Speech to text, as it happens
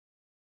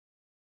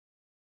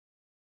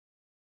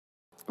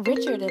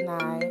Richard and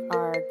I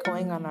are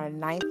going on our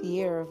 9th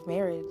year of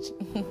marriage.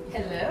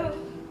 Hello.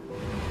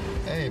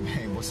 Hey,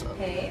 babe, what's up?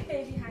 Hey,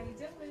 baby, how you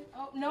doing?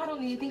 Oh, no, I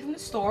don't need anything from the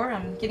store.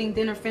 I'm getting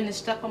dinner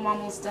finished up. I'm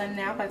almost done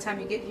now. By the time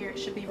you get here, it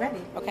should be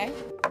ready, okay?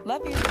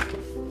 Love you.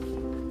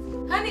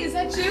 Honey, is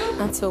that you?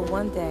 Until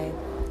one day,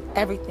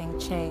 everything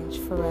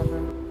changed forever.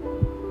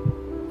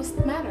 What's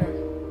the matter?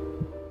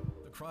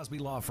 Crosby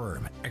Law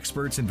Firm,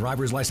 experts in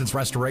driver's license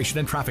restoration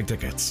and traffic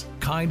tickets.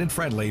 Kind and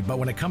friendly, but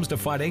when it comes to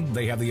fighting,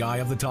 they have the eye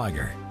of the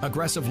tiger.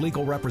 Aggressive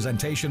legal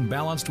representation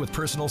balanced with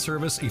personal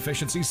service,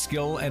 efficiency,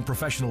 skill, and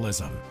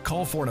professionalism.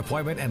 Call for an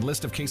appointment and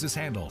list of cases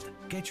handled.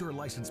 Get your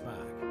license back.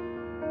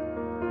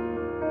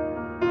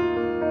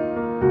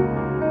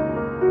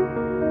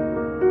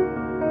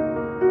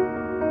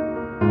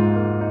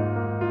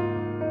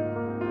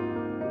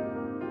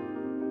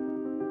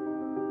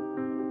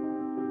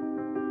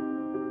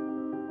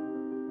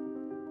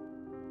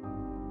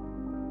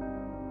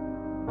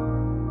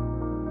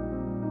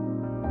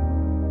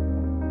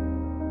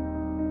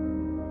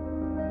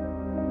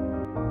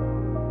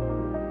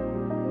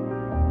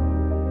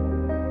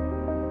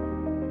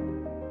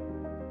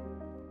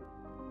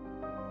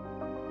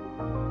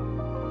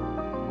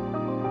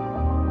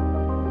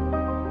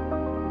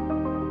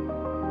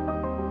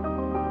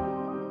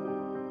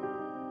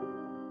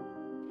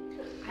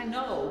 I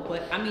know,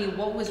 but I mean,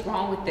 what was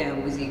wrong with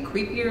them? Was he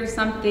creepy or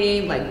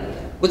something? Like,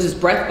 was his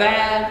breath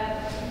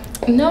bad?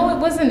 No, it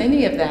wasn't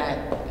any of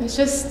that. It's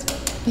just,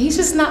 he's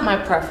just not my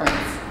preference.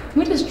 Can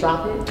we just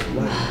drop it?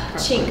 Wow.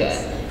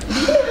 Chica, do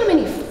you know how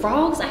many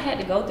frogs I had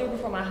to go through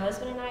before my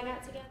husband and I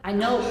got together? I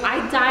know,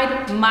 I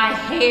dyed my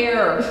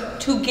hair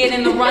to get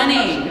in the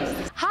running.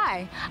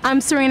 Hi,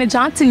 I'm Serena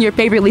Johnson, your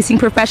favorite leasing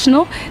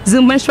professional,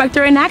 Zumba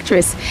instructor, and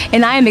actress,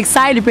 and I am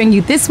excited to bring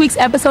you this week's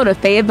episode of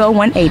Fayetteville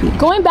 180.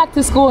 Going back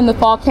to school in the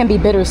fall can be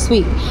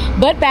bittersweet,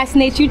 but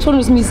Fascinate You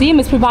Children's Museum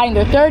is providing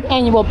their 3rd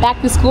annual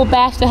Back to School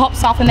Bash to help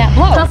soften that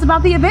blow. Tell us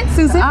about the event,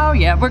 Susan. Oh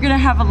yeah, we're going to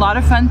have a lot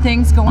of fun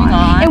things going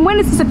on. And when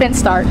does this event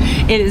start?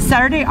 It is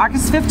Saturday,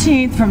 August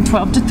 15th from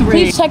 12 to 3.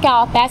 Please check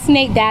out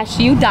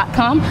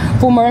fascinate-u.com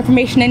for more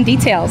information and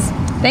details.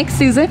 Thanks,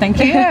 Susan. Thank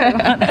you.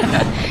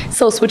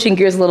 So switching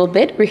gears a little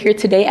bit, we're here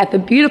today at the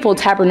beautiful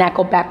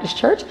Tabernacle Baptist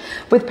Church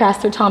with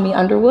Pastor Tommy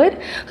Underwood,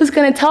 who's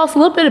going to tell us a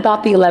little bit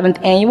about the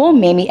 11th annual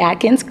Mamie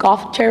Atkins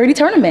Golf Charity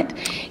Tournament.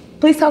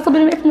 Please tell us a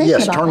bit of information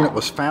Yes, about tournament that.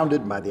 was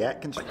founded by the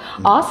Atkins.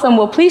 Awesome.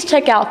 Well, please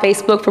check out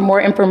Facebook for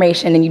more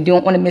information, and you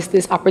don't want to miss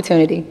this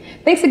opportunity.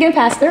 Thanks again,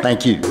 Pastor.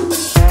 Thank you.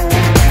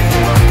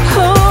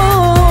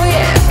 Oh,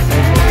 yeah.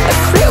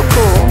 That's real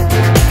cool.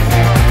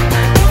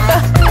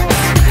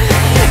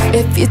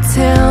 If you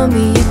tell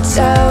me a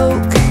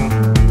joke,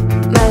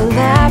 my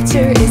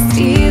laughter is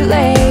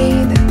delayed.